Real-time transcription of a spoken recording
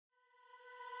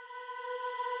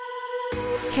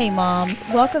Hey moms,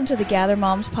 welcome to the Gather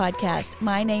Moms podcast.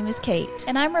 My name is Kate.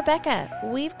 And I'm Rebecca.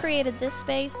 We've created this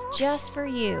space just for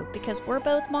you because we're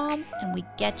both moms and we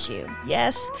get you.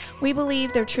 Yes, we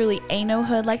believe there truly ain't no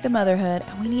hood like the motherhood,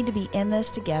 and we need to be in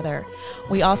this together.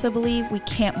 We also believe we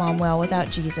can't mom well without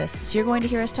Jesus, so you're going to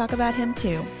hear us talk about him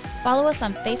too. Follow us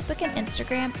on Facebook and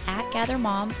Instagram at Gather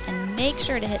Moms and make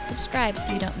sure to hit subscribe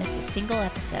so you don't miss a single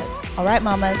episode. All right,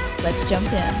 mamas, let's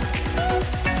jump in.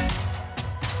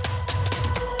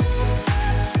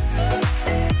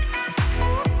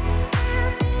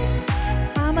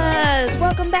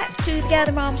 Welcome back to the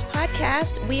Gather Moms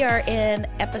podcast. We are in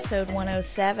episode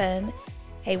 107.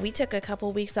 Hey, we took a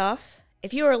couple weeks off.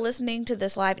 If you are listening to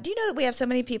this live, do you know that we have so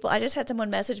many people? I just had someone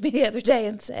message me the other day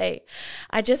and say,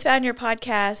 I just found your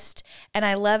podcast and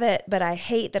I love it, but I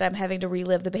hate that I'm having to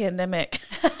relive the pandemic.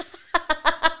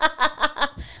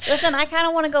 Listen, I kind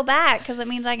of want to go back because it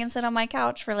means I can sit on my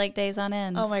couch for like days on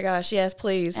end. Oh my gosh, yes,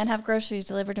 please. And have groceries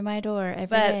delivered to my door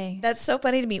every day. That's so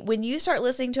funny to me. When you start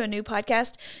listening to a new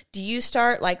podcast, do you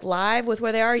start like live with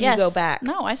where they are? Or yes. You go back?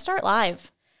 No, I start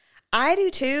live. I do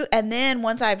too. And then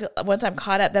once I'm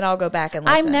caught up, then I'll go back and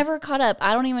listen. I'm never caught up.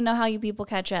 I don't even know how you people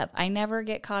catch up. I never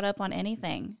get caught up on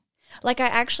anything. Like I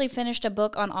actually finished a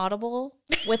book on Audible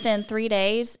within 3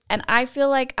 days, and I feel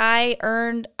like I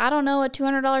earned, I don't know, a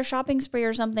 $200 shopping spree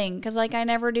or something because like I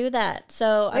never do that.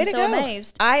 So I'm so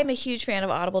amazed. I am a huge fan of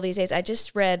Audible these days. I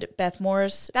just read Beth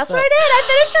Moore's That's book. what I did. I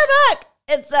finished her book.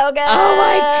 It's so good. Oh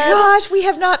my gosh, we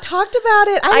have not talked about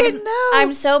it. I didn't know.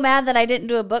 I'm so mad that I didn't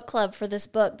do a book club for this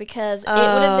book because it would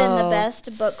have been the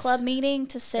best book club meeting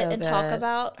to sit and talk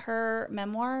about her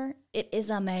memoir. It is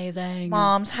amazing.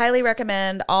 Moms, highly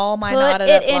recommend all my Put knotted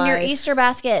it up in life. your Easter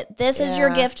basket. This is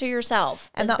your gift to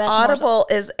yourself. And the Beth Audible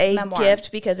is a memoir.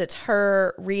 gift because it's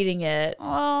her reading it.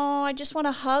 Oh, I just want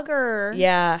to hug her.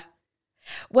 Yeah.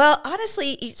 Well,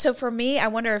 honestly, so for me, I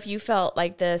wonder if you felt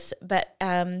like this, but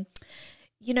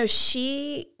you know,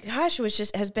 she, gosh,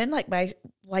 has been like my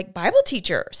Bible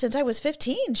teacher since I was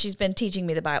 15. She's been teaching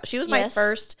me the Bible. She was my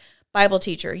first Bible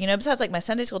teacher. You know, besides like my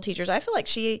Sunday school teachers, I feel like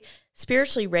she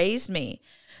spiritually raised me.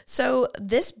 So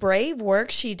this brave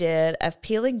work she did of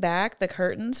peeling back the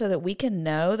curtain so that we can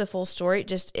know the full story,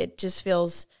 it just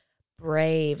feels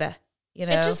brave. You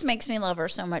know, it just makes me love her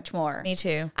so much more. Me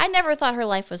too. I never thought her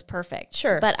life was perfect.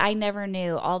 Sure. But I never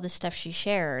knew all the stuff she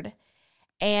shared.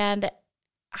 And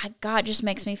God just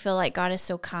makes me feel like God is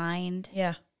so kind.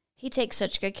 Yeah. He takes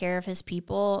such good care of his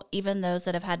people, even those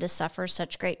that have had to suffer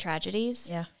such great tragedies.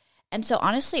 Yeah. And so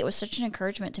honestly, it was such an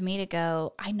encouragement to me to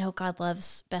go, I know God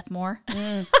loves Beth Moore.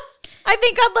 I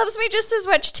think God loves me just as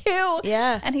much too.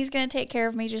 Yeah. And he's going to take care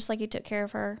of me just like he took care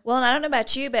of her. Well, and I don't know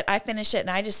about you, but I finished it and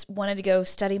I just wanted to go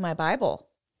study my Bible.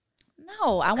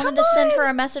 No, I wanted to send her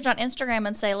a message on Instagram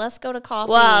and say, let's go to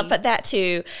coffee. Well, but that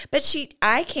too. But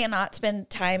I cannot spend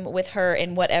time with her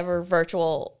in whatever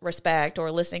virtual respect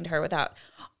or listening to her without,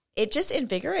 it just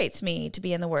invigorates me to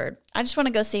be in the Word. I just want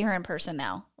to go see her in person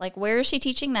now. Like, where is she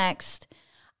teaching next?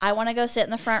 I want to go sit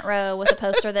in the front row with a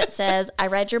poster that says, I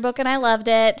read your book and I loved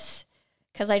it,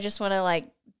 because I just want to, like,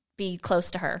 be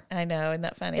close to her. I know, isn't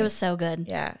that funny? It was so good.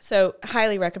 Yeah, so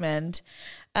highly recommend.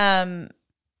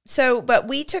 But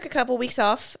we took a couple weeks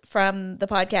off from the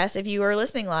podcast. If you are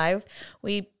listening live,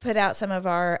 we put out some of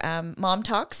our mom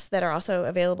talks that are also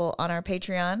available on our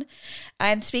Patreon.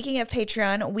 And speaking of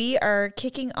Patreon, we are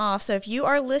kicking off. So if you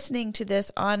are listening to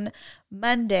this on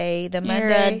Monday, You're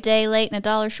a day late and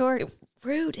 $1 short.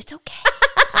 Rude. It's okay.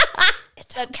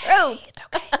 It's the truth. It's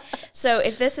okay. So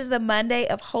if this is the Monday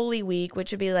of Holy Week,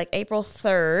 which would be like April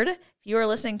 3rd, if you are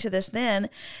listening to this then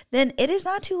it is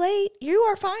not too late. You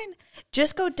are fine.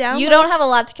 Just go download. You don't have a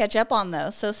lot to catch up on, though.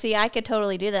 So, see, I could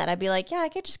totally do that. I'd be like, yeah, I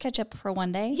could just catch up for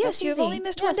one day. Yes, That's you've easy. only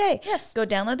missed one day. Yes. Go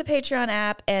download the Patreon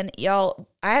app, and y'all,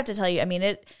 I have to tell you, I mean,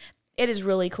 it is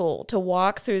really cool to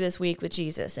walk through this week with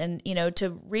Jesus and, you know,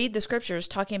 to read the scriptures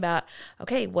talking about,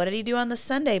 okay, what did he do on the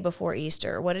Sunday before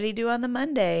Easter? What did he do on the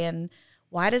Monday? And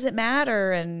why does it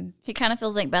matter? And he kind of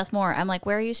feels like Beth Moore. I'm like,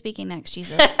 where are you speaking next,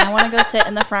 Jesus? I want to go sit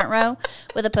in the front row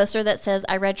with a poster that says,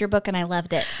 I read your book and I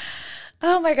loved it.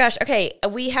 Oh my gosh. Okay.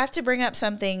 We have to bring up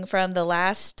something from the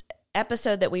last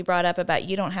episode that we brought up about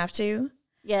you don't have to.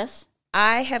 Yes.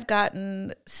 I have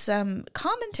gotten some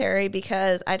commentary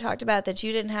because I talked about that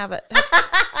you didn't have a...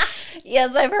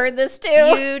 Yes, I've heard this too.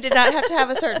 You did not have to have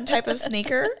a certain type of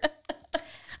sneaker.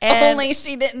 And only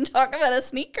she didn't talk about a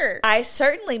sneaker. I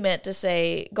certainly meant to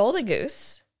say Golden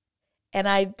Goose. And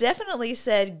I definitely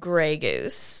said Grey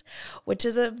Goose, which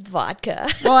is a vodka.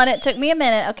 Well, and it took me a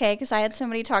minute, okay, because I had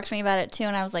somebody talk to me about it too,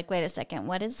 and I was like, wait a second,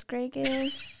 what is Grey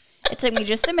Goose? It took me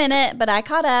just a minute, but I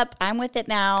caught up. I'm with it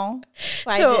now.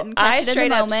 So I didn't catch I it in the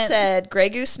straight up moment. said Grey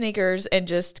Goose sneakers and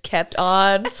just kept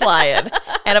on flying.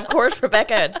 And of course,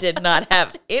 Rebecca did not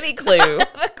have any clue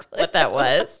what that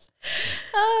was.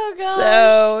 Oh, gosh.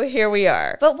 So here we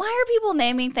are. But why are people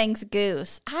naming things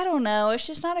Goose? I don't know. It's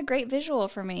just not a great visual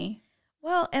for me.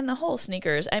 Well, and the whole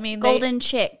sneakers. I mean, Golden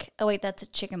Chick. Oh, wait, that's a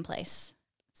chicken place.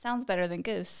 Sounds better than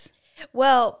Goose.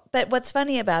 Well, but what's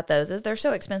funny about those is they're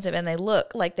so expensive and they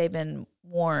look like they've been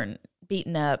worn,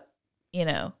 beaten up,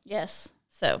 Yes.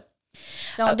 So,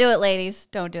 Don't do it, ladies.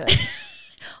 Don't do it.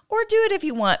 or do it if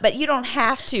you want, but you don't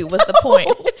have to, was the point.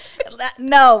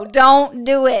 No, don't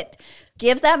do it.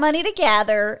 Give that money to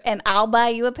Gather, and I'll buy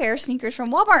you a pair of sneakers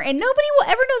from Walmart, and nobody will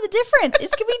ever know the difference.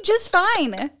 It's going to be just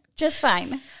fine. Just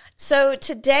fine. So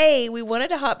today we wanted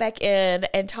to hop back in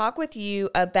and talk with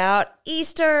you about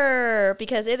Easter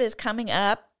because it is coming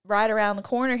up right around the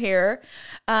corner here.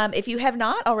 If you have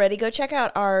not already, go check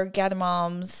out our Gather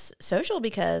Moms social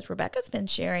because Rebecca's been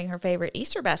sharing her favorite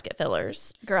Easter basket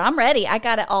fillers. Girl, I'm ready. I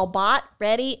got it all bought,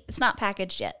 ready. It's not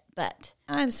packaged yet, but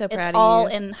I'm so proud it's of all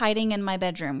you. in hiding in my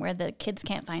bedroom where the kids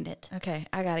can't find it. Okay,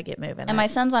 I got to get moving. And my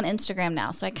son's on Instagram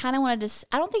now, so I kind of wanted to.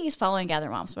 I don't think he's following Gather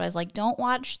Moms, but I was like, don't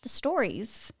watch the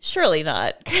stories Surely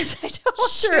not. because I don't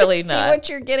want Surely you to not. see what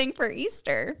you're getting for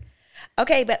Easter.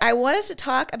 Okay, but I want us to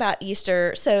talk about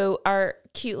Easter. So our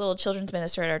cute little children's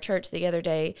minister at our church the other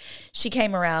day, she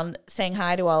came around saying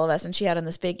hi to all of us, and she had on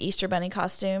this big Easter bunny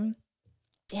costume.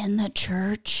 In the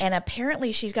church. And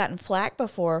apparently she's gotten flack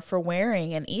before for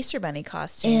wearing an Easter bunny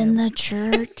costume. In the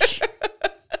church.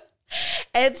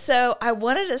 And so I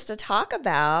wanted us to talk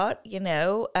about,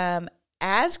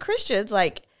 as Christians,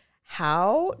 like,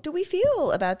 how do we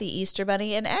feel about the Easter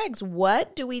bunny and eggs?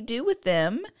 What do we do with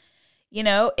them?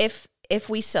 If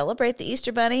we celebrate the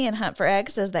Easter bunny and hunt for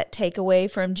eggs, does that take away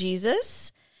from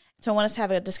Jesus? So I want us to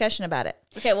have a discussion about it.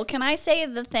 Okay, well, can I say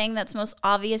the thing that's most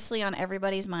obviously on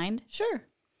everybody's mind? Sure.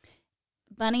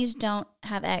 Bunnies don't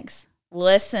have eggs.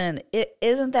 Listen,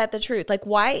 isn't that the truth? Like,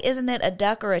 why isn't it a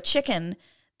duck or a chicken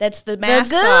that's the The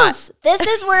mascot? goose. This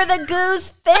is where the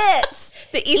goose fits.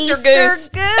 The Easter goose.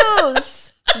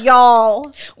 goose.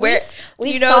 Y'all. Where-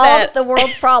 we you know solved that- the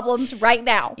world's problems right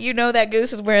now. You know that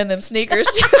goose is wearing them sneakers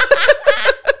too.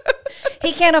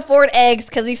 He can't afford eggs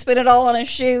because he spent it all on his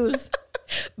shoes.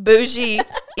 Bougie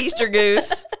Easter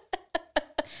goose.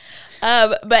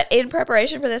 But in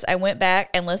preparation for this, I went back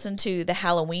and listened to the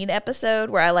Halloween episode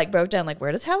where I broke down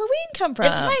where does Halloween come from?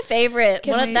 It's my favorite.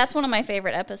 Can That's one of my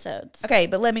favorite episodes. Okay,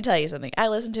 but let me tell you something. I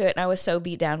listened to it and I was so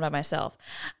beat down by myself.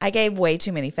 I gave way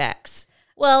too many facts.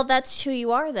 Well, that's who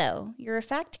you are, though. You're a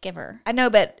fact giver. I know,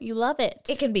 but You love it.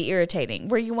 it can be irritating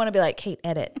where you want to be like, Kate,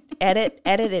 edit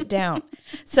it down.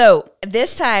 So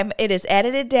this time it is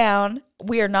edited down.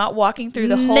 We are not walking through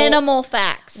the whole minimal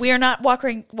facts. We are not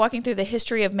walking through the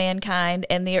history of mankind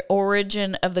and the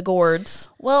origin of the gourds.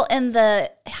 Well, and the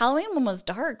Halloween one was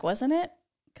dark, wasn't it?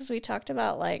 Because we talked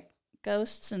about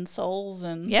ghosts and souls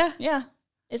and Yeah.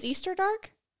 Is Easter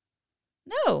dark?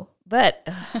 No, but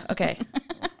okay.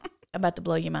 I'm about to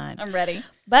blow your mind. I'm ready.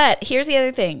 But here's the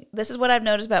other thing. This is what I've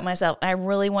noticed about myself. I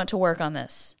really want to work on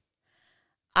this.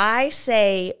 I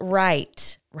say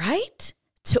right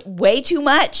way too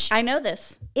much. I know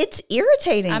this. It's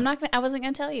irritating. I wasn't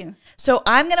gonna tell you. So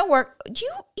I'm gonna work. You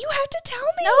have to tell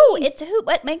me. No, it's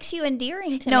what makes you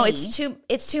endearing to me. No, it's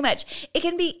too much.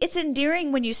 It's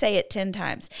endearing when you say it 10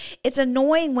 times. It's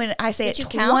annoying when I say Did it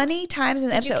you count? 20 times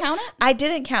in an episode. Did you count it? I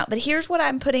didn't count, but here's what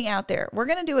I'm putting out there. We're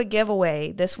going to do a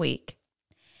giveaway this week.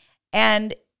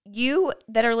 And you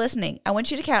that are listening, I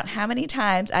want you to count how many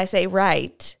times I say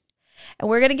right. And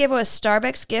we're going to give a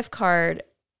Starbucks gift card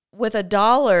with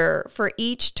 $1 for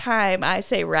each time I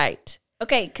say right.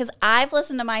 Okay, because I've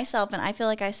listened to myself and I feel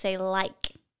like I say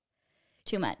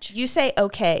too much. You say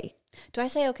okay. Do I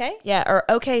say okay? Yeah, or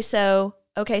okay, so.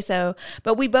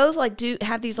 But we both do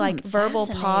have these verbal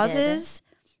fascinated. pauses,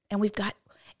 and we've got,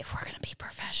 if we're going to be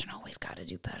professional, we've got to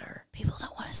do better. People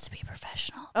don't want us to be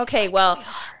professional. Okay,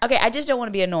 I just don't want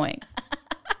to be annoying.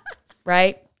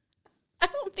 Right? I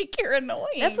don't think you're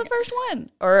annoying. That's the first one.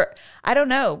 Or I don't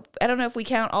know. I don't know if we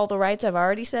count all the rights I've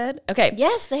already said. Okay.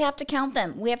 Yes, they have to count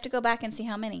them. We have to go back and see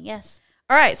how many. Yes.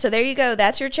 All right, so there you go.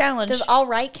 That's your challenge. Does all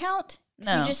right count? 'Cause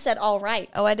No. You just said all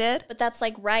right. Oh, I did? But that's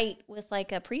right with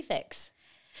a prefix.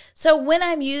 So when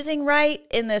I'm using right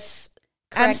in this,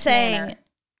 I'm Correct saying manner.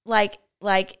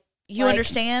 you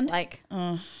understand? Okay.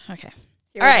 All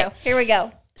right. Here we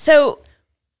go. So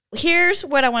here's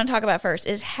what I want to talk about first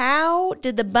is how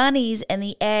did the bunnies and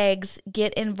the eggs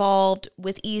get involved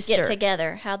with Easter? Get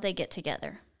together. How'd they get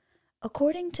together?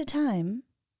 According to Time,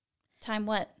 Time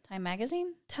what? Time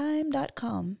magazine?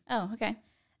 Time.com. Oh, okay.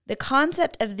 The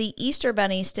concept of the Easter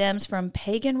bunny stems from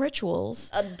pagan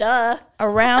rituals Duh.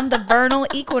 around the vernal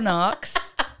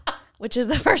equinox, which is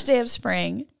the first day of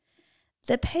spring.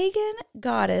 The pagan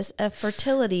goddess of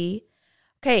fertility.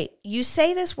 Okay, you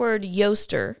say this word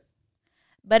Eostre,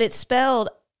 but it's spelled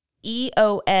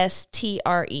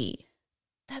Eostre.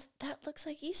 That looks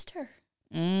like Easter.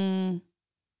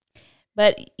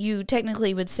 But you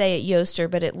technically would say it Eostre,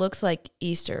 but it looks like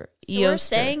Easter. So we're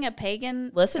saying a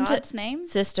pagan god's name?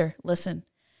 Sister, listen.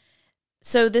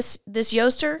 So this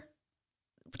Eostre,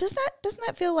 doesn't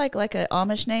that feel like an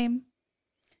Amish name?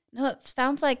 No, it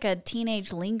sounds like a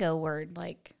teenage lingo word,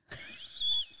 like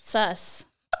sus.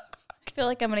 I feel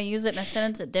like I'm going to use it in a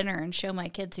sentence at dinner and show my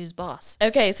kids who's boss.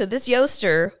 Okay, so this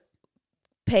Eostre,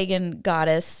 pagan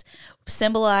goddess,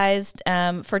 symbolized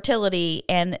fertility,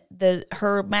 and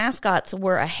her mascots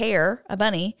were a hare, a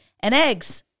bunny, and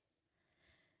eggs.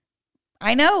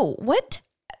 I know. What?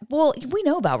 Well, we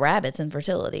know about rabbits and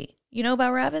fertility. You know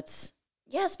about rabbits?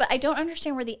 Yes, but I don't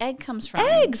understand where the egg comes from.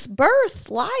 Eggs, birth,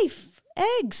 life,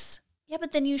 eggs. Yeah,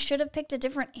 but then you should have picked a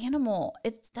different animal.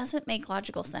 It doesn't make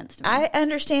logical sense to me. I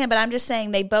understand, but I'm just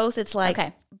saying it's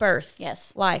like birth,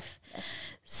 yes, life. Yes.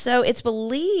 So it's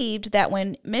believed that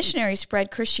when missionaries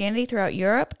spread Christianity throughout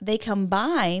Europe, they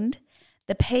combined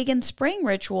the pagan spring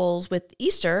rituals with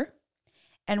Easter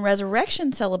and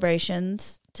resurrection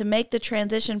celebrations to make the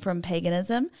transition from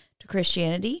paganism to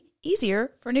Christianity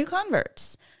easier for new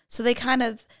converts. So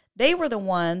they were the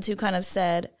ones who kind of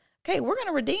said, okay, we're going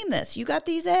to redeem this. You got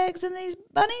these eggs and these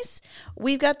bunnies.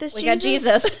 We've got this We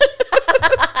Jesus.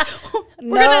 got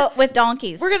Jesus. With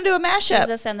donkeys. We're going to do a mashup.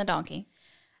 Jesus and the donkey.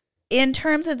 In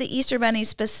terms of the Easter Bunny's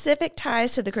specific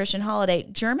ties to the Christian holiday,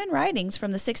 German writings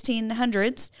from the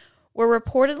 1600s were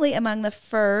reportedly among the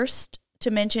first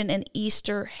to mention an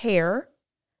Easter hare.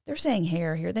 They're saying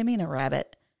hare here. They mean a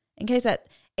rabbit. In case that,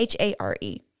 Hare.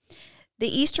 The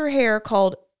Easter hare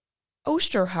called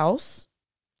Osterhaus.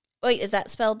 Wait, is that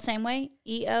spelled same way?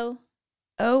 E-O?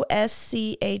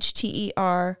 Oschter,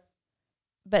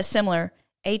 but similar.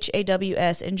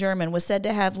 HAWS in German, was said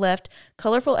to have left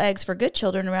colorful eggs for good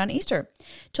children around Easter.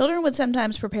 Children would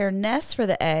sometimes prepare nests for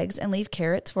the eggs and leave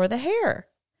carrots for the hare.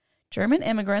 German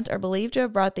immigrants are believed to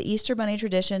have brought the Easter bunny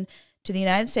tradition to the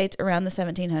United States around the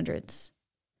 1700s.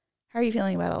 How are you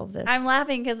feeling about all of this? I'm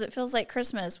laughing because it feels like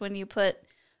Christmas when you put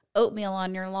oatmeal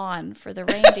on your lawn for the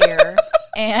reindeer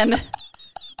and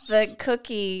the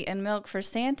cookie and milk for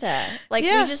Santa. We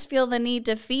just feel the need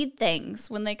to feed things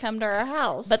when they come to our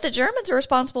house. But the Germans are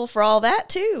responsible for all that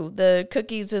too. The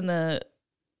cookies and the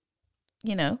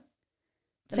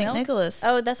St. Nicholas.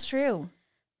 Oh, that's true.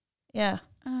 Yeah.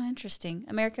 Oh, interesting.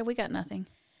 America, we got nothing.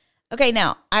 Okay,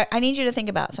 now, I need you to think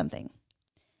about something.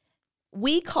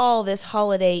 We call this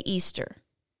holiday Easter.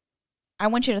 I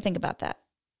want you to think about that.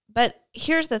 But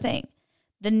here's the thing.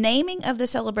 The naming of the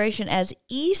celebration as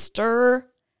Easter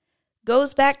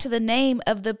goes back to the name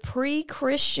of the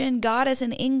pre-Christian goddess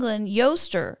in England,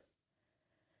 Eostre.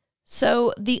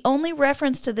 So the only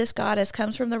reference to this goddess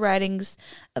comes from the writings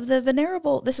of the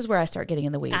venerable, this is where I start getting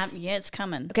in the weeds. Yeah, it's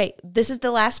coming. Okay, this is the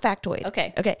last factoid.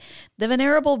 Okay. The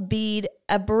Venerable Bede,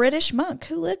 a British monk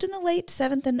who lived in the late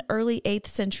 7th and early 8th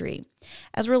century.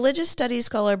 As religious studies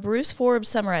scholar Bruce Forbes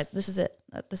summarized, this is it.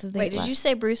 This is the Wait, did you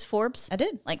say Bruce Forbes? I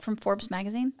did. Like from Forbes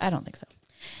magazine? I don't think so.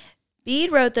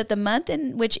 Bede wrote that the month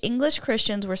in which English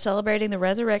Christians were celebrating the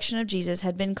resurrection of Jesus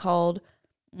had been called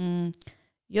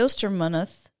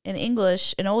Eostermonth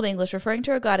in Old English, referring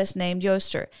to a goddess named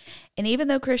Eostre. And even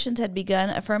though Christians had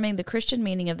begun affirming the Christian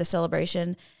meaning of the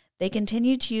celebration, they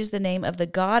continued to use the name of the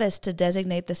goddess to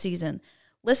designate the season.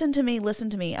 Listen to me.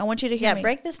 I want you to hear me. Yeah,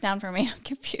 break this down for me. I'm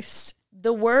confused.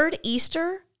 The word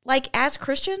Easter, as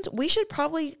Christians, we should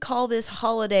probably call this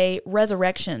holiday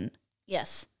resurrection.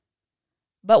 Yes.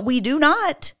 But we do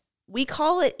not. We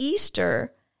call it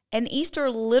Easter, and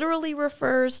Easter literally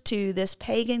refers to this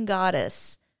pagan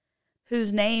goddess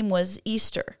whose name was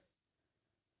Easter.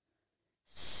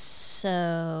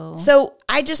 So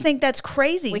I just think that's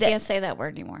crazy. We can't say that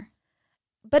word anymore.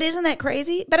 But isn't that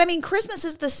crazy? But I mean, Christmas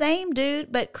is the same,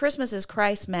 dude, but Christmas is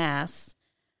Christ's Mass.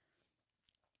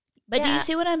 But do you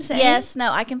see what I'm saying? Yes,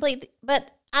 no, I completely, but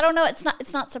I don't know.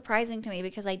 It's not surprising to me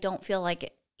because I don't feel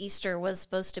like Easter was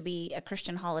supposed to be a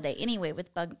Christian holiday anyway with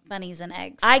bunnies and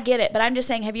eggs. I get it, but I'm just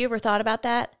saying, have you ever thought about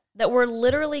that? That we're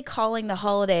literally calling the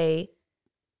holiday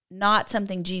not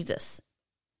something Jesus.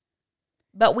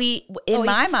 But we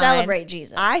my mind, celebrate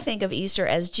Jesus. I think of Easter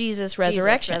as Jesus'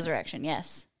 resurrection. Jesus' resurrection,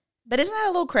 yes. But isn't that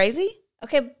a little crazy?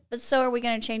 Okay, but so are we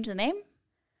going to change the name?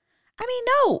 I mean,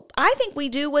 no. I think we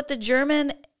do what the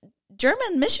German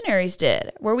German missionaries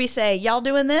did, where we say, y'all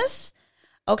doing this?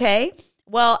 Okay.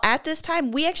 Well, at this time,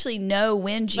 we actually know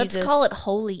when Jesus... Let's call it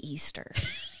Holy Easter.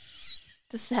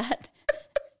 Is that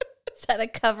a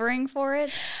covering for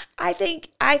it? I think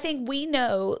we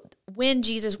know when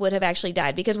Jesus would have actually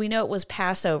died, because we know it was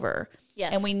Passover.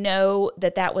 Yes. And we know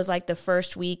that was like the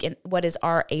first week in what is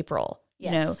our April.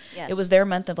 Yes. You know, yes. It was their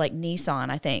month of like Nisan,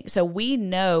 I think. So we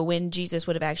know when Jesus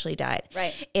would have actually died.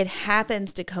 Right. It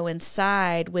happens to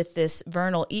coincide with this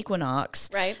vernal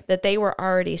equinox right. that they were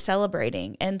already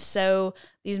celebrating. And so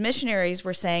these missionaries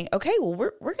were saying, okay, well,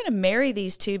 we're going to marry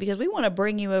these two because we want to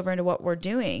bring you over into what we're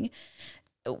doing.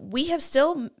 We have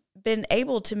still been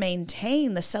able to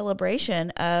maintain the celebration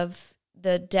of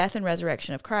the death and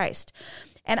resurrection of Christ.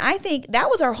 And I think that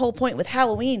was our whole point with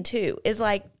Halloween too, is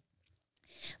like,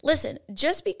 listen,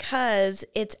 just because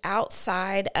it's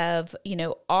outside of,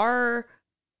 our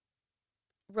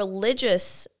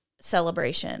religious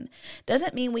celebration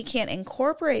doesn't mean we can't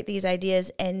incorporate these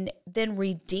ideas and then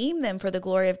redeem them for the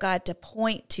glory of God to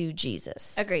point to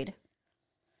Jesus. Agreed.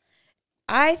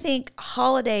 I think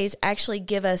holidays actually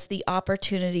give us the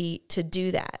opportunity to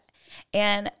do that.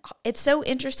 And it's so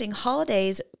interesting.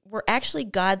 Holidays were actually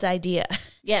God's idea.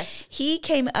 Yes. He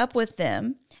came up with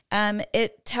them.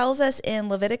 It tells us in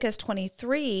Leviticus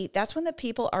 23, that's when the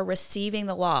people are receiving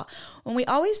the law. When we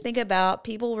always think about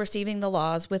people receiving the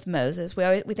laws with Moses,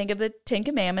 we think of the 10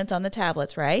 Commandments on the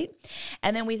tablets, right?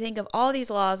 And then we think of all these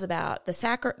laws about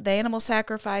the animal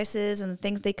sacrifices and the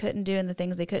things they couldn't do and the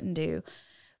things they couldn't do.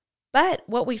 But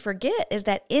what we forget is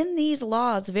that in these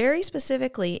laws, very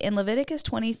specifically in Leviticus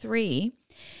 23,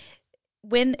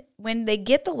 when they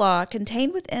get the law,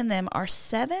 contained within them are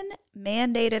 7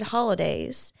 mandated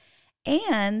holidays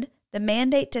and the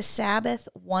mandate to Sabbath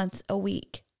once a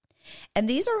week. And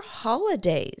these are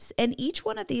holidays, and each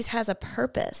one of these has a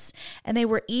purpose, and they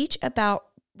were each about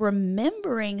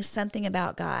remembering something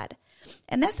about God.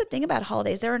 And that's the thing about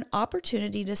holidays. They're an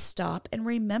opportunity to stop and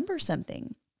remember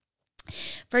something.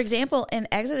 For example, in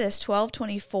Exodus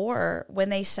 12:24, when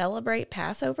they celebrate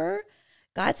Passover,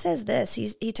 God says this,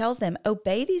 he tells them,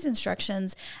 obey these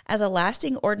instructions as a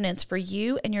lasting ordinance for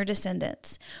you and your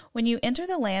descendants. When you enter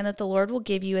the land that the Lord will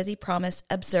give you as he promised,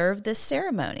 observe this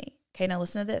ceremony. Okay, now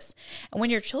listen to this. And when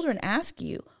your children ask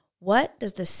you, what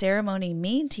does the ceremony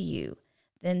mean to you?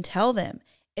 Then tell them,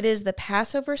 it is the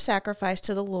Passover sacrifice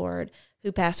to the Lord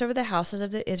who passed over the houses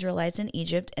of the Israelites in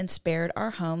Egypt and spared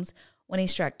our homes when he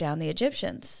struck down the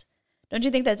Egyptians. Don't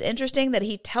you think that's interesting that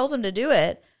he tells them to do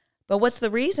it? But what's the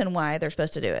reason why they're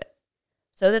supposed to do it?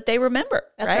 So that they remember.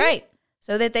 That's right.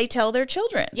 So that they tell their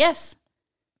children. Yes.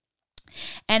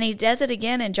 And he does it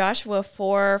again in Joshua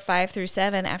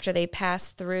 4:5-7, after they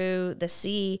pass through the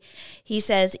sea. He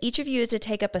says, each of you is to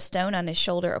take up a stone on his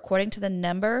shoulder according to the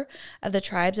number of the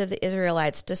tribes of the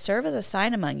Israelites to serve as a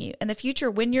sign among you. In the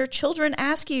future, when your children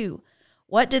ask you,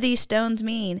 what do these stones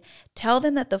mean? Tell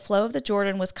them that the flow of the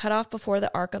Jordan was cut off before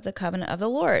the ark of the covenant of the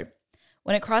Lord.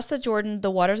 When it crossed the Jordan,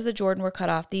 the waters of the Jordan were cut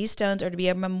off. These stones are to be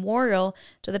a memorial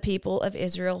to the people of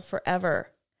Israel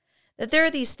forever. That there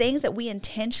are these things that we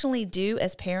intentionally do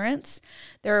as parents.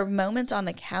 There are moments on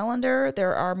the calendar.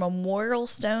 There are memorial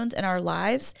stones in our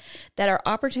lives that are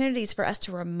opportunities for us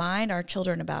to remind our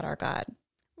children about our God.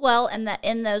 Well, and that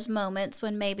in those moments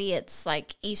when maybe it's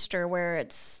like Easter where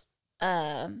it's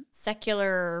a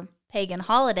secular pagan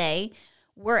holiday,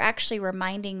 we're actually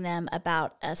reminding them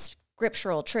about a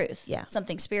scriptural truth,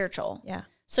 something spiritual. Yeah.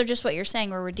 So just what you're saying,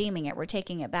 we're redeeming it. We're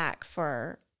taking it back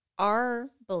for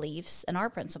our beliefs and our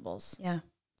principles. Yeah,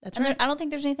 that's and right. I don't think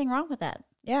there's anything wrong with that.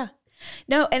 Yeah.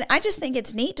 No, and I just think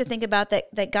it's neat to think about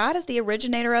that God is the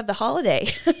originator of the holiday.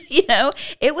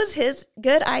 It was his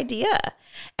good idea.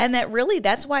 And that really,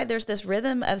 that's why there's this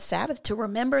rhythm of Sabbath, to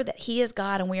remember that he is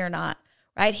God and we are not.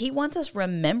 Right? He wants us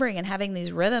remembering and having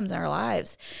these rhythms in our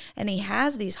lives. And he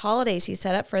has these holidays he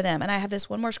set up for them. And I have this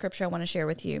one more scripture I want to share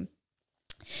with you.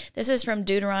 This is from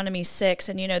Deuteronomy 6.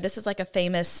 And, this is like a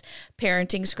famous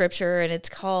parenting scripture. And it's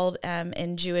called,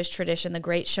 in Jewish tradition, the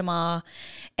Great Shema.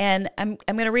 And I'm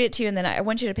going to read it to you. And then I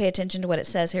want you to pay attention to what it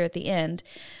says here at the end.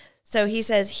 So he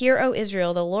says, hear, O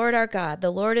Israel, the Lord our God, the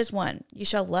Lord is one. You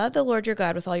shall love the Lord your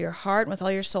God with all your heart, and with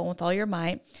all your soul, and with all your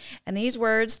might. And these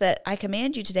words that I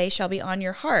command you today shall be on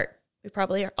your heart. We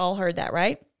probably all heard that,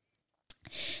 right?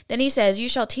 Then he says, you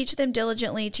shall teach them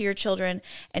diligently to your children,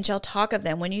 and shall talk of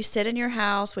them when you sit in your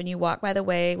house, when you walk by the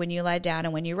way, when you lie down,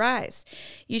 and when you rise.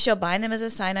 You shall bind them as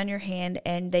a sign on your hand,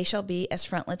 and they shall be as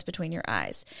frontlets between your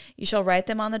eyes. You shall write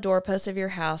them on the doorposts of your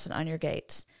house and on your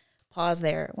gates. Pause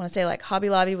there. I want to say, like, Hobby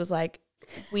Lobby was like,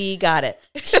 we got it.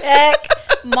 Check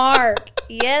mark.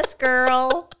 Yes,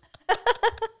 girl.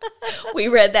 We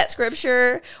read that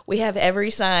scripture. We have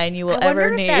every sign you will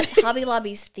ever need. I wonder if that's Hobby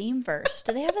Lobby's theme verse.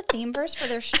 Do they have a theme verse for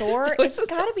their store? It's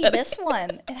got to be this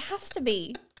one. It has to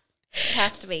be. It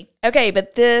has to be. Okay,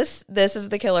 but this is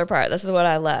the killer part. This is what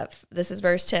I love. This is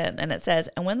verse 10, and it says,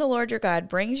 "And when the Lord your God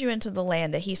brings you into the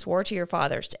land that he swore to your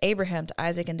fathers, to Abraham, to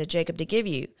Isaac, and to Jacob to give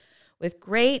you, with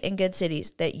great and good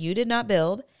cities that you did not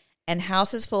build, and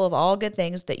houses full of all good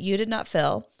things that you did not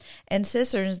fill, and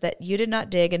cisterns that you did not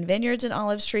dig, and vineyards and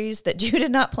olive trees that you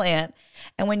did not plant,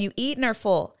 and when you eat and are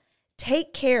full,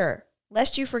 take care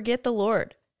lest you forget the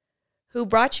Lord, who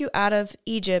brought you out of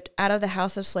Egypt, out of the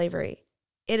house of slavery.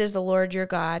 It is the Lord your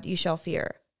God you shall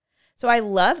fear." So I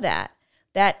love that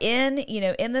in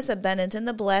this abundance, in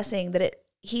the blessing, that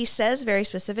he says very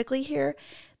specifically here,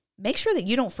 make sure that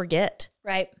you don't forget.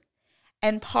 Right.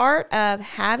 And part of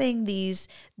having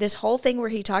this whole thing where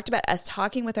he talked about us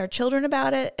talking with our children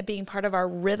about it being part of our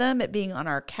rhythm, it being on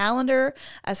our calendar,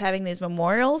 us having these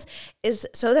memorials, is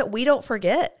so that we don't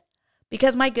forget.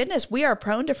 Because my goodness, we are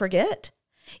prone to forget.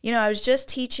 I was just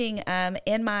teaching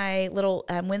in my little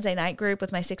Wednesday night group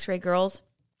with my 6th grade girls.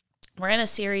 We're in a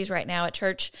series right now at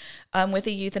church with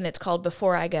the youth, and it's called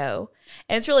Before I Go.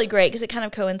 And it's really great because it kind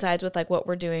of coincides with like what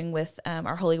we're doing with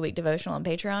our Holy Week devotional on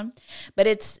Patreon. But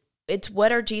it's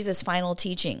what are Jesus' final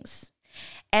teachings?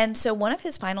 And so one of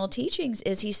his final teachings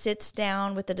is he sits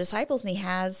down with the disciples and he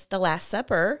has the Last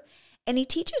Supper. And he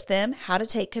teaches them how to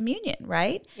take communion,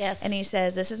 right? Yes. And he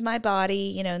says, this is my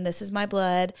body, and this is my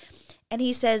blood. And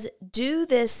he says, do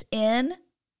this in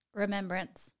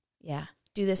remembrance. Yeah,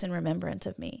 do this in remembrance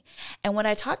of me. And what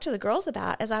I talked to the girls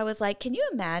about is I was like, can you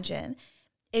imagine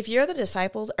if you're the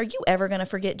disciples, are you ever going to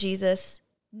forget Jesus?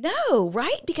 No,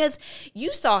 right? Because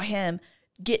you saw him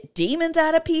get demons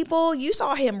out of people. You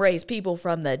saw him raise people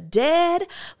from the dead.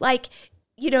 Like,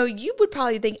 you would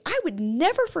probably think, I would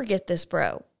never forget this,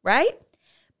 bro, right?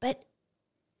 But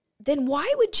then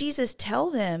why would Jesus tell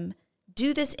them,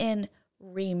 do this in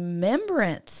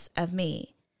remembrance of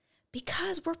me?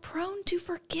 Because we're prone to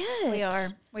forget.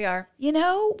 We are.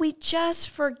 We just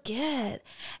forget.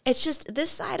 It's just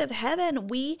this side of heaven,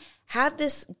 we have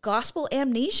this gospel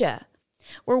amnesia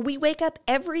where we wake up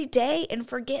every day and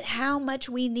forget how much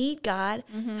we need God,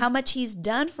 how much he's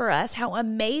done for us, how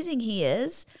amazing he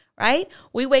is, right?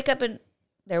 We wake up and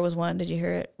there was one, did you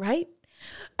hear it, right?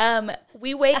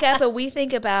 We wake up and we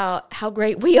think about how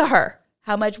great we are,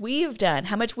 how much we've done,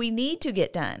 how much we need to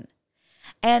get done.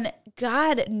 And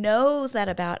God knows that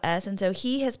about us. And so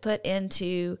he has put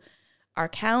into our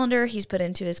calendar, he's put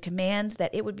into his commands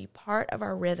that it would be part of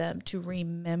our rhythm to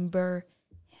remember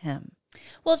him.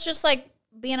 Well, it's just like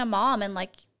being a mom and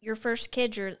like your first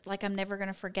kid, you're like, I'm never going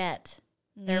to forget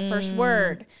their first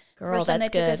word. Girl, first time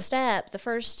that's they good. took a step.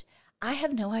 I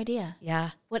have no idea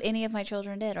what any of my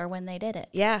children did or when they did it.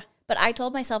 Yeah. But I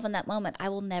told myself in that moment, I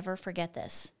will never forget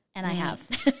this. And I have.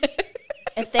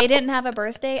 If they didn't have a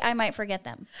birthday, I might forget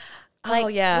them.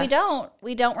 We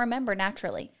don't remember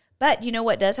naturally. But you know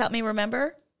what does help me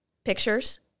remember?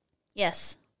 Pictures.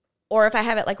 Yes. Or if I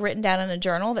have it like written down in a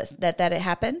journal that it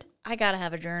happened. I got to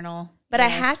have a journal. But I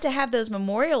have to have those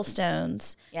memorial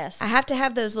stones. Yes. I have to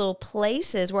have those little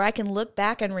places where I can look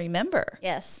back and remember.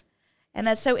 Yes. And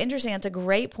that's so interesting. It's a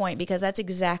great point because that's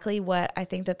exactly what I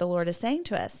think that the Lord is saying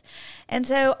to us. And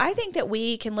so I think that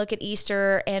we can look at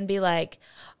Easter and be like,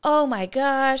 oh my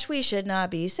gosh, we should not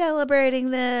be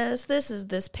celebrating this. This is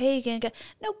this pagan.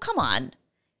 No, come on.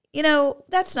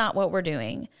 That's not what we're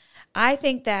doing. I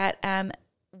think that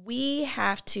we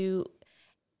have to,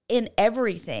 in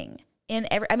everything,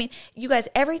 you guys,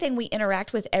 everything we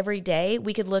interact with every day,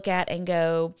 we could look at and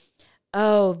go,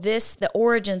 oh, the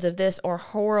origins of this are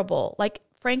horrible. Like,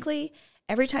 frankly,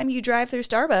 every time you drive through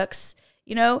Starbucks,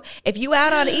 if you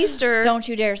out on Easter. Don't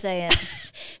you dare say it.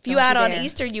 If you out on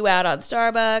Easter, you out on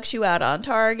Starbucks, you out on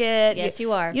Target. Yes,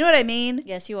 you are. You know what I mean?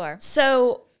 Yes, you are.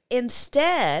 So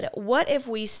instead, what if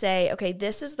we say, okay,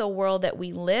 this is the world that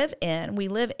we live in. We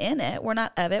live in it. We're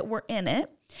not of it. We're in it.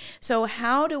 So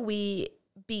how do we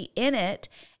be in it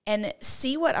and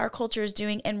see what our culture is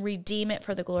doing and redeem it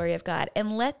for the glory of God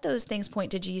and let those things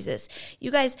point to Jesus?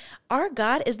 You guys, our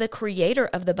God is the creator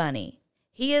of the bunny.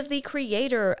 He is the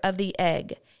creator of the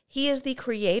egg. He is the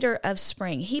creator of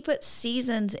spring. He put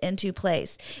seasons into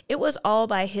place. It was all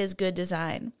by his good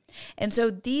design. And so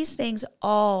these things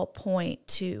all point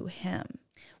to him.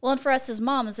 Well, and for us as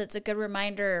moms, it's a good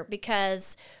reminder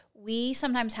because we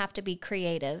sometimes have to be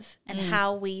creative in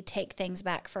how we take things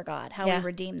back for God, how we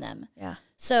redeem them. Yeah.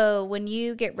 So when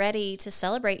you get ready to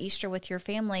celebrate Easter with your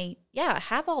family, yeah,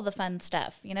 have all the fun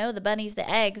stuff, the bunnies, the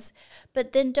eggs,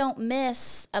 but then don't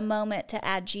miss a moment to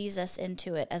add Jesus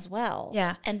into it as well.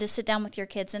 Yeah. And to sit down with your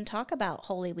kids and talk about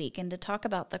Holy Week and to talk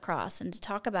about the cross and to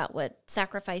talk about what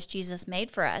sacrifice Jesus made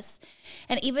for us.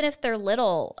 And even if they're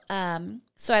little,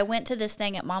 so I went to this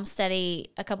thing at Mom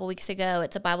Study a couple weeks ago.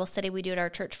 It's a Bible study we do at our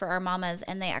church for our mamas,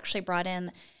 and they actually brought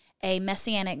in a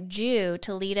Messianic Jew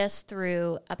to lead us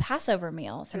through a Passover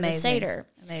meal, through the Seder.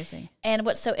 Amazing. And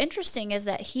what's so interesting is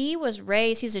that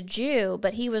he's a Jew,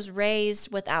 but he was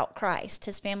raised without Christ.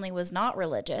 His family was not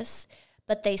religious,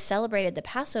 but they celebrated the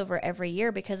Passover every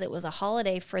year because it was a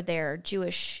holiday for their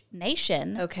Jewish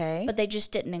nation. Okay. But they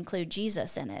just didn't include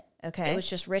Jesus in it. Okay. It was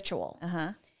just ritual.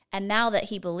 Uh-huh. And now that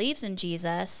he believes in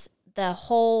Jesus, the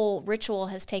whole ritual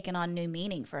has taken on new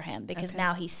meaning for him because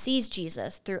now he sees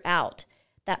Jesus throughout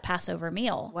that Passover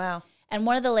meal. Wow. And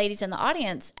one of the ladies in the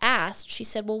audience asked, she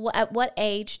said, well, at what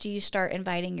age do you start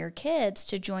inviting your kids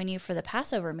to join you for the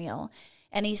Passover meal?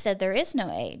 And he said, there is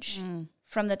no age.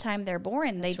 From the time they're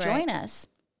born, they join us.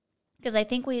 Because I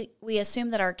think we assume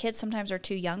that our kids sometimes are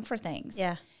too young for things.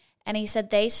 Yeah. And he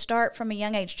said they start from a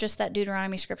young age, just that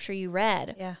Deuteronomy scripture you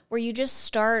read, where you just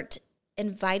start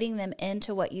inviting them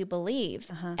into what you believe.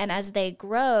 And as they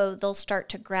grow, they'll start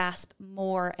to grasp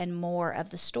more and more of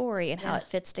the story and how it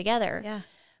fits together. Yeah.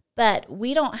 But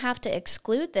we don't have to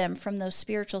exclude them from those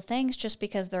spiritual things just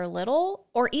because they're little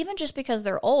or even just because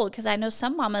they're old. Because I know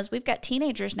some mamas, we've got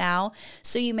teenagers now,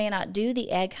 so you may not do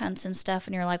the egg hunts and stuff.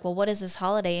 And you're like, well, what is this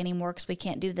holiday anymore because we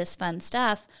can't do this fun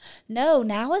stuff? No,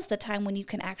 now is the time when you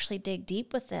can actually dig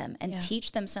deep with them and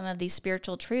teach them some of these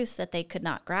spiritual truths that they could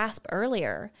not grasp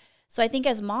earlier. So I think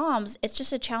as moms, it's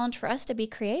just a challenge for us to be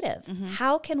creative.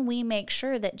 How can we make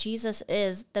sure that Jesus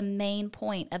is the main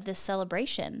point of this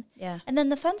celebration? Yeah. And then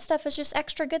the fun stuff is just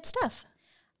extra good stuff.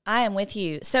 I am with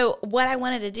you. So what I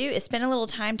wanted to do is spend a little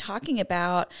time talking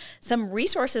about some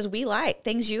resources we like,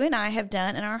 things you and I have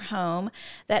done in our home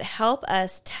that help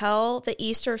us tell the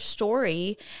Easter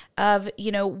story of,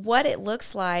 what it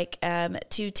looks like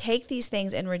to take these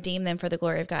things and redeem them for the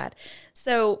glory of God.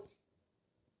 So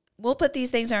we'll put these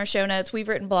things in our show notes. We've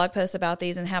written blog posts about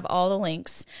these and have all the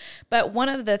links. But one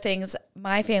of the things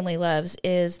my family loves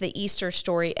is the Easter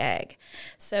story egg.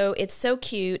 So it's so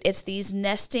cute. It's these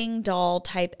nesting doll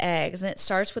type eggs, and it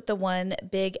starts with the one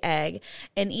big egg.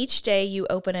 And each day you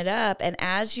open it up, and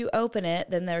as you open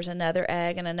it, then there's another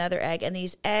egg and another egg. And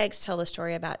these eggs tell the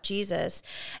story about Jesus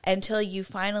until you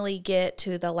finally get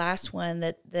to the last one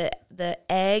that the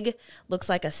egg looks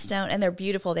like a stone. And they're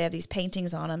beautiful. They have these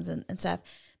paintings on them and stuff.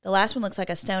 The last one looks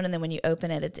like a stone, and then when you open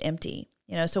it, it's empty.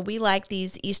 So we like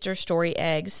these Easter story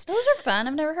eggs. Those are fun.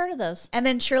 I've never heard of those. And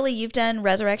then, Shirley, you've done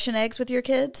resurrection eggs with your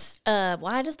kids?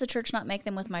 Why does the church not make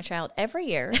them with my child every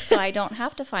year so I don't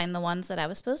have to find the ones that I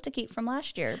was supposed to keep from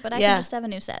last year, but I can just have a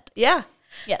new set? Yeah.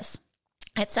 Yes.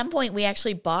 At some point, we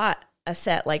actually bought a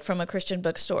set, like from a Christian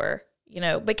bookstore,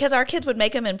 because our kids would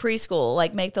make them in preschool,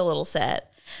 like make the little set.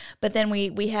 But then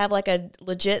we have like a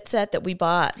legit set that we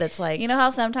bought that's like... You know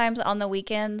how sometimes on the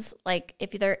weekends, like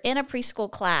if they're in a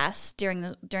preschool class during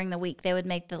the week, they would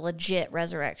make the legit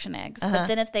resurrection eggs. But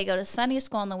then if they go to Sunday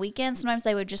school on the weekend, sometimes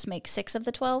they would just make 6 of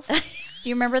the 12. Do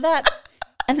you remember that?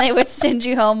 And they would send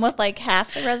you home with like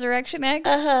half the resurrection eggs.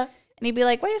 And you'd be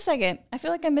like, wait a second, I feel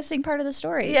like I'm missing part of the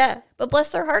story. Yeah. But bless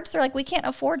their hearts, they're like, we can't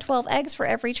afford 12 eggs for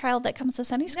every child that comes to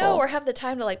Sunday school. No, or have the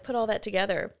time to like put all that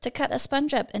together. To cut a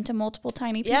sponge up into multiple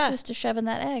tiny pieces to shove in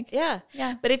that egg. Yeah.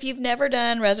 Yeah. But if you've never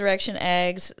done resurrection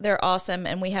eggs, they're awesome.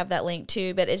 And we have that link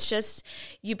too. But it's just,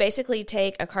 you basically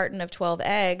take a carton of 12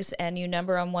 eggs and you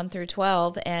number them 1 through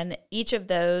 12. And each of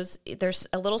those, there's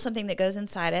a little something that goes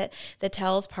inside it that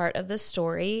tells part of the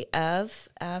story of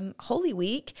Holy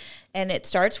Week. And it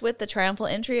starts with the triumphal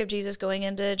entry of Jesus going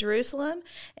into Jerusalem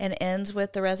and ends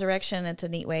with the resurrection. It's a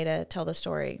neat way to tell the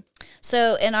story.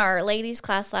 So in our ladies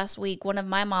class last week, one of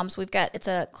my moms, it's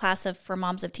a class for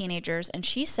moms of teenagers, and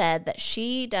she said that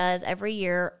she does every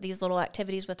year these little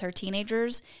activities with her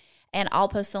teenagers, and I'll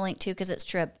post the link too because it's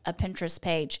to a Pinterest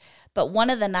page. But one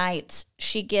of the nights,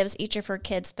 she gives each of her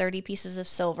kids 30 pieces of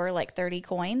silver, like 30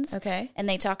 coins. Okay. And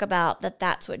they talk about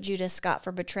that's what Judas got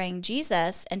for betraying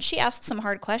Jesus. And she asks some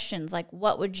hard questions, like,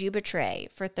 what would you betray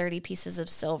for 30 pieces of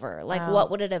silver? Like, what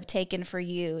would it have taken for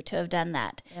you to have done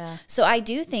that? Yeah. So I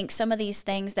do think some of these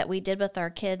things that we did with our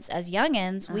kids as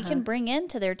youngins, we can bring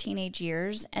into their teenage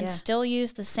years and still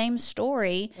use the same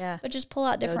story, but just pull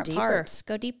out different parts.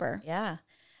 Go deeper. Yeah.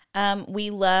 We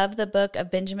love the book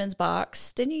of Benjamin's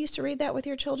Box. Didn't you used to read that with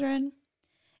your children?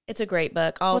 It's a great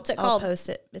book. What's it called? I'll post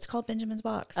it. It's called Benjamin's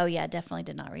Box. Oh yeah, definitely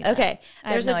did not read that. Okay.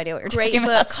 I have no idea what you're great talking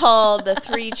book about. called The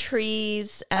Three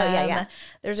Trees. Yeah.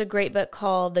 There's a great book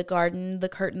called The Garden, The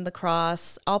Curtain, The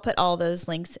Cross. I'll put all those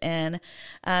links in.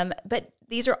 But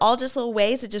these are all just little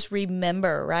ways to just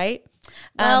remember, right?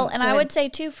 Well, and I would say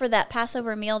too, for that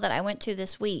Passover meal that I went to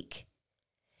this week,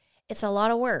 it's a lot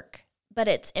of work, but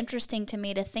it's interesting to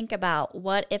me to think about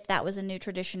what if that was a new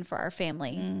tradition for our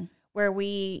family, where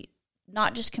we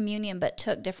not just communion, but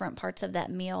took different parts of that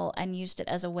meal and used it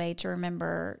as a way to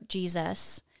remember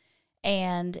Jesus.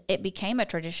 And it became a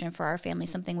tradition for our family,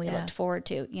 something we looked forward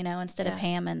to, instead of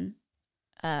ham and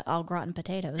au gratin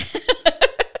potatoes.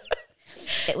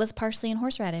 It was parsley and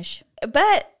horseradish.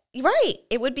 But, right,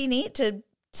 it would be neat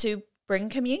to bring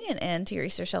communion into your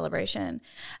Easter celebration.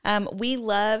 We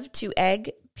love to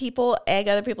egg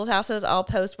other people's houses. I'll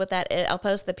post what that is. I'll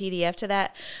post the PDF to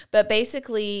that. But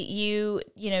basically, you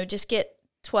just get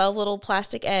 12 little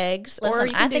plastic eggs. Listen, or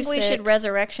you can I think do we 6. should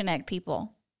resurrection egg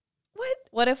people. What?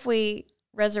 What if we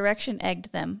resurrection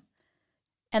egged them?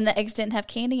 And the eggs didn't have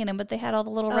candy in them, but they had all the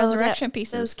little resurrection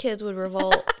pieces. Those kids would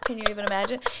revolt. Can you even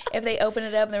imagine if they open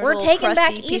it up and there was We're a little taking back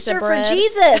crusty piece Easter of for bread?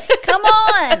 Jesus. Come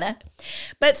on.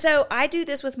 But so I do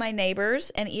this with my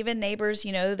neighbors, and even neighbors,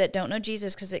 that don't know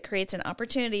Jesus, because it creates an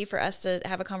opportunity for us to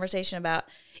have a conversation about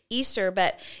Easter.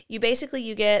 But you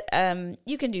get,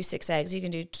 you can do 6 eggs, you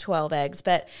can do 12 eggs,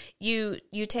 but you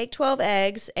take 12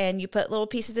 eggs and you put little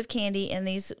pieces of candy in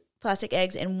these plastic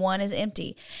eggs, and one is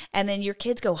empty, and then your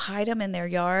kids go hide them in their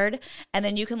yard, and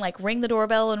then you can like ring the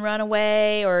doorbell and run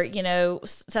away, or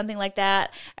something like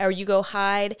that, or you go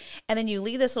hide, and then you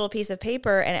leave this little piece of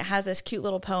paper, and it has this cute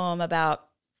little poem about,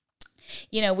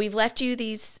 we've left you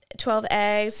these 12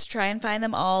 eggs, try and find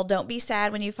them all, don't be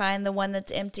sad when you find the one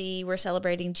that's empty, we're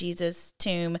celebrating Jesus'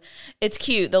 tomb. It's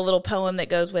cute, the little poem that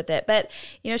goes with it, but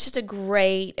it's just a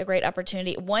great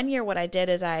opportunity. One year what I did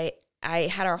is I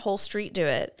had our whole street do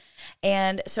it.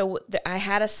 And so I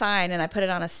had a sign and I put it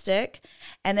on a stick,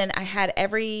 and then I had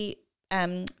every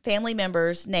family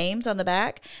member's names on the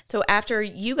back. So after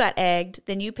you got egged,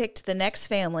 then you picked the next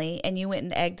family and you went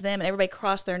and egged them, and everybody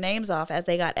crossed their names off as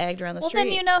they got egged around the street. Well,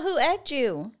 then you know who egged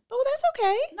you. Oh, that's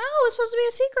okay. No, it's supposed to be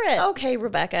a secret. Okay,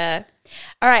 Rebecca.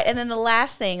 All right, and then the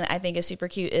last thing that I think is super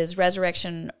cute is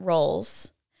resurrection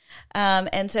rolls.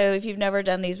 And so if you've never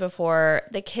done these before,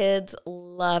 the kids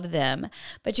love them.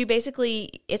 But you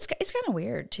basically, it's kind of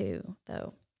weird too,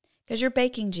 though, because you're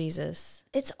baking Jesus.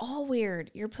 It's all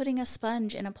weird. You're putting a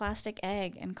sponge in a plastic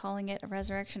egg and calling it a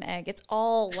resurrection egg. It's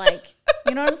all like,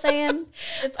 you know what I'm saying?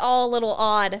 It's all a little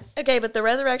odd. Okay, but the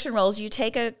resurrection rolls, you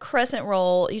take a crescent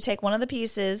roll, you take one of the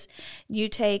pieces, you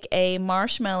take a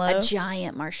marshmallow. A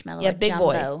giant marshmallow. Yeah, big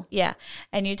jumbo boy. Yeah,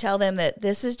 and you tell them that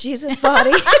this is Jesus'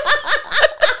 body.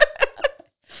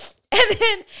 And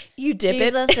then you dip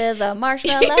Jesus is a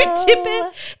marshmallow. You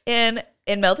dip it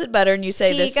in melted butter, and you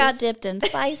say, He got dipped in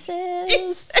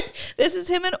spices. This is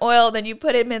him in oil. Then you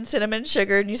put him in cinnamon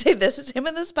sugar, and you say, this is him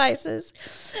in the spices.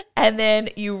 And then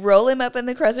you roll him up in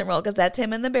the crescent roll, because that's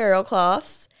him in the burial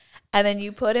cloths. And then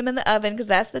you put him in the oven, because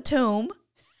that's the tomb.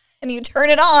 And you turn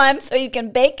it on so you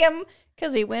can bake him,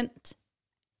 because he went.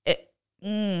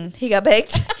 He got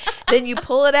baked. Then you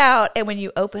pull it out, and when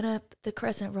you open up the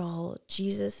crescent roll,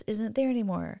 Jesus isn't there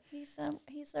anymore. He's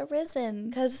arisen.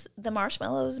 Because the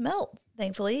marshmallows melt,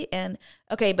 thankfully. And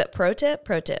okay, but pro tip.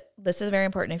 This is very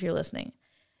important if you're listening.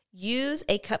 Use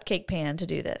a cupcake pan to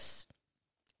do this.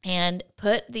 And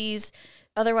put these.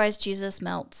 Otherwise, Jesus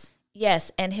melts.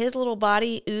 Yes, and his little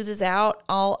body oozes out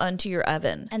all onto your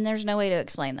oven. And there's no way to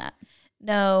explain that.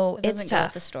 No, it doesn't it's go tough.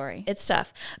 with the story. It's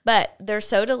tough, but they're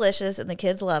so delicious, and the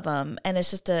kids love them, and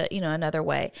it's just another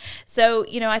way. So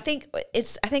I think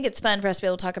it's fun for us to be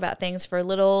able to talk about things for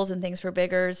littles and things for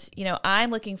biggers. I'm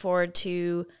looking forward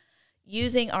to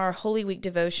using our Holy Week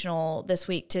devotional this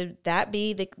week to that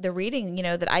be the reading.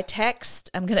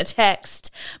 That I'm going to text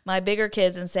my bigger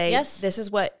kids and say, yes, this is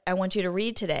what I want you to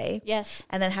read today. Yes,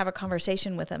 and then have a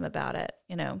conversation with them about it.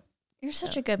 You're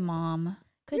such a good mom.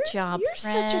 Good job, You're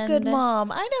friend. such a good mom.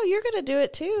 I know you're going to do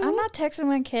it too. I'm not texting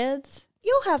my kids.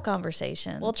 You'll have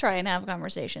conversations. We'll try and have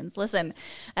conversations. Listen,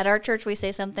 at our church, we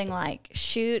say something like,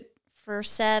 shoot for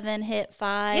 7, hit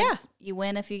 5. Yeah. You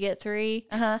win if you get 3.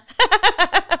 Uh-huh.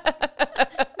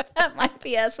 That might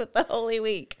be us with the Holy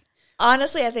Week.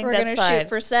 Honestly, I think We're that's going fine. to shoot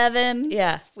for 7.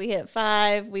 Yeah. If we hit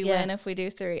 5, we win if we do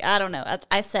 3. I don't know.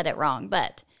 I said it wrong,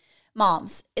 but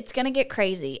Moms, it's going to get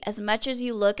crazy. As much as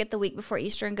you look at the week before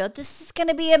Easter and go, this is going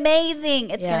to be amazing,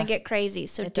 it's going to get crazy.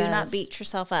 So do not beat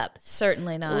yourself up.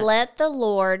 Certainly not. Let the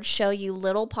Lord show you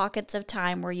little pockets of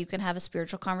time where you can have a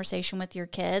spiritual conversation with your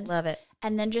kids. Love it.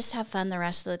 And then just have fun the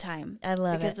rest of the time. I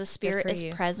love it. Because the Spirit is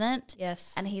present.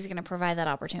 Yes. And He's going to provide that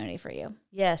opportunity for you.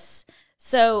 Yes.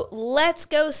 So let's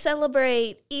go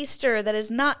celebrate Easter that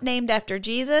is not named after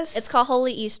Jesus. It's called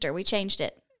Holy Easter. We changed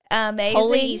it. Amazing.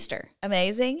 Holy Easter.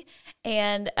 Amazing.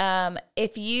 And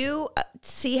if you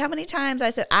see how many times I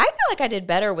said, I feel like I did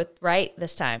better with right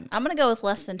this time. I'm going to go with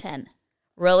less than 10.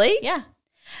 Really? Yeah.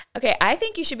 Okay, I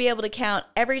think you should be able to count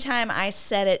every time I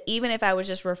said it, even if I was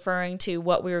just referring to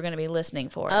what we were going to be listening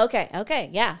for. Okay,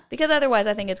 yeah. Because otherwise,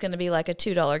 I think it's going to be like a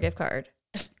 $2 gift card.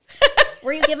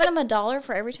 Were you giving them $1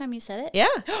 for every time you said it? Yeah.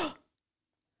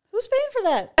 Who's paying for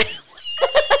that?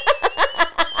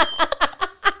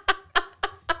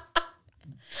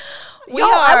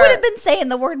 I would have been saying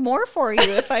the word more for you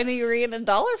if I knew you were getting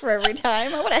 $1 for every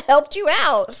time. I would have helped you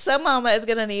out. Some mama is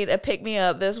going to need a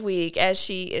pick-me-up this week as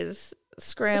she is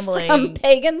scrambling. From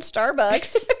pagan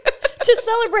Starbucks to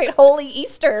celebrate Holy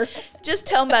Easter. Just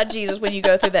tell them about Jesus when you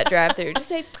go through that drive-thru. Just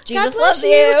say, Jesus loves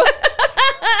you.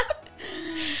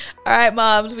 All right,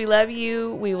 moms, we love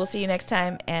you. We will see you next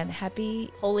time, and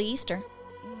happy Holy Easter.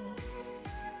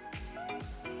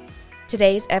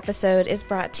 Today's episode is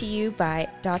brought to you by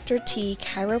Dr. T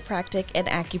Chiropractic and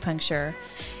Acupuncture.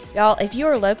 Y'all, if you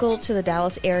are local to the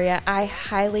Dallas area, I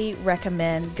highly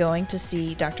recommend going to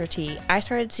see Dr. T. I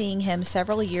started seeing him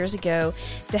several years ago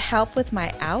to help with my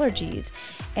allergies,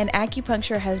 and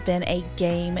acupuncture has been a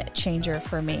game changer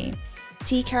for me.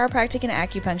 T Chiropractic and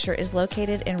Acupuncture is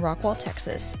located in Rockwall,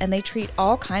 Texas, and they treat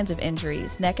all kinds of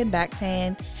injuries, neck and back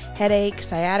pain, headache,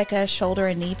 sciatica, shoulder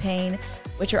and knee pain,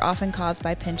 which are often caused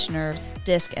by pinched nerves,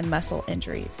 disc, and muscle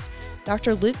injuries.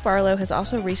 Dr. Luke Barlow has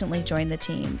also recently joined the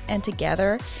team, and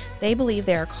together they believe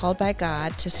they are called by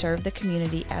God to serve the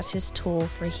community as His tool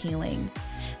for healing.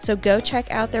 So go check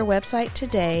out their website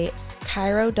today,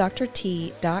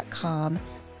 chirodrt.com,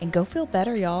 and go feel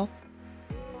better, y'all.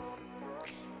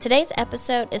 Today's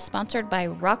episode is sponsored by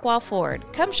Rockwall Ford.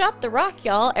 Come shop the rock,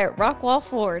 y'all, at Rockwall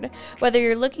Ford. Whether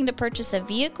you're looking to purchase a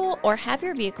vehicle or have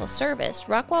your vehicle serviced,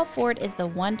 Rockwall Ford is the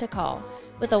one to call.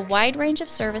 With a wide range of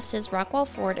services, Rockwall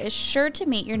Ford is sure to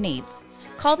meet your needs.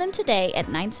 Call them today at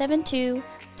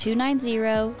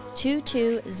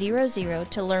 972-290-2200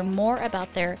 to learn more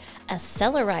about their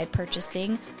Acceleride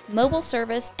purchasing, mobile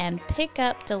service, and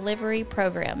pickup delivery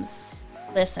programs.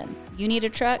 Listen, you need a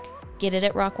truck? Get it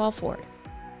at Rockwall Ford.